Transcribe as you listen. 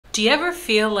Do you ever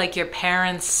feel like your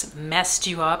parents messed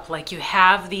you up, like you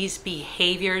have these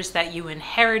behaviors that you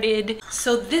inherited?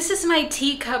 So this is my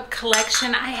teacup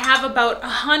collection. I have about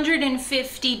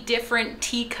 150 different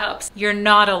teacups. You're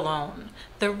not alone.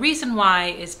 The reason why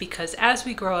is because as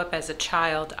we grow up as a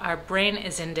child, our brain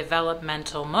is in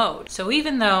developmental mode. So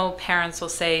even though parents will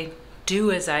say,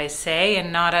 do as I say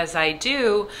and not as I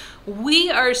do, we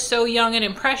are so young and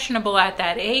impressionable at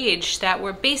that age that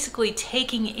we're basically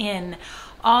taking in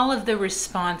all of the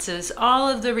responses, all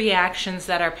of the reactions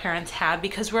that our parents have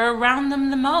because we're around them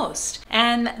the most.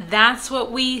 And that's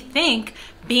what we think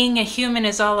being a human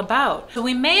is all about. So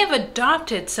we may have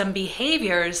adopted some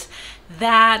behaviors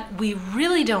that we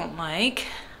really don't like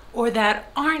or that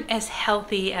aren't as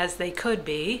healthy as they could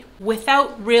be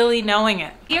without really knowing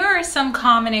it. Here are some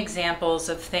common examples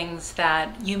of things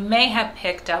that you may have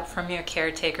picked up from your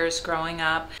caretakers growing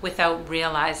up without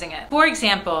realizing it. For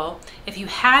example, if you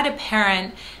had a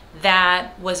parent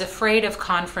that was afraid of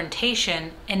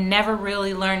confrontation and never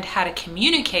really learned how to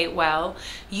communicate well,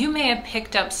 you may have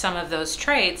picked up some of those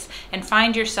traits and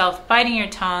find yourself biting your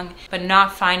tongue but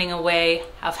not finding a way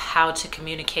of how to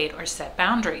communicate or set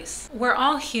boundaries. We're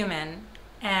all human,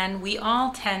 and we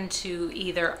all tend to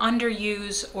either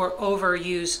underuse or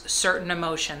overuse certain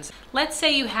emotions. Let's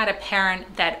say you had a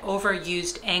parent that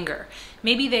overused anger.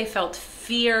 Maybe they felt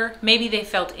fear, maybe they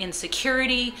felt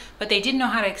insecurity, but they didn't know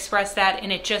how to express that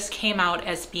and it just came out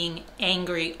as being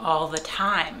angry all the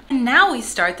time. And now we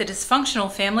start the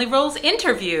dysfunctional family roles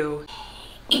interview.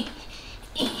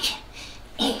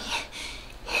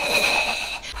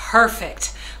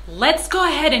 Perfect. Let's go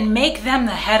ahead and make them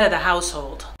the head of the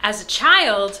household. As a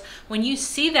child, when you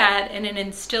see that and it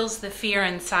instills the fear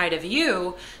inside of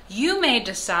you, you may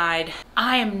decide,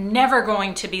 I am never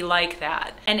going to be like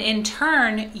that. And in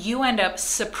turn, you end up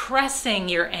suppressing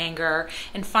your anger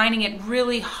and finding it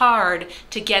really hard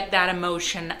to get that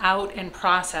emotion out and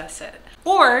process it.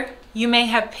 Or you may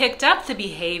have picked up the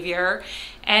behavior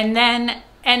and then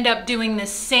end up doing the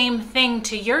same thing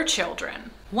to your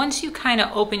children. Once you kind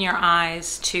of open your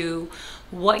eyes to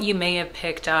what you may have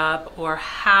picked up or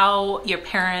how your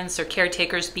parents or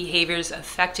caretakers' behaviors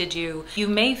affected you, you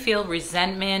may feel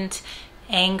resentment,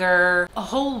 anger, a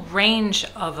whole range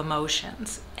of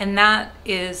emotions. And that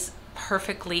is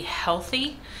perfectly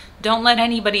healthy. Don't let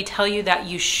anybody tell you that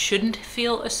you shouldn't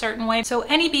feel a certain way. So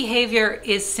any behavior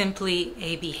is simply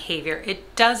a behavior.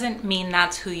 It doesn't mean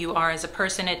that's who you are as a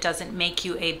person. It doesn't make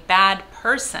you a bad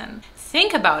person.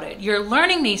 Think about it. You're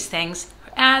learning these things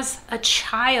as a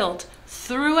child.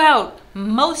 Throughout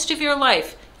most of your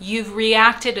life, you've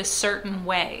reacted a certain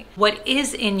way. What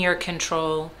is in your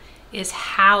control is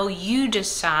how you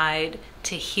decide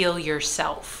to heal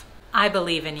yourself. I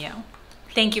believe in you.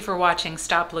 Thank you for watching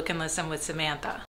Stop, Look, and Listen with Samantha.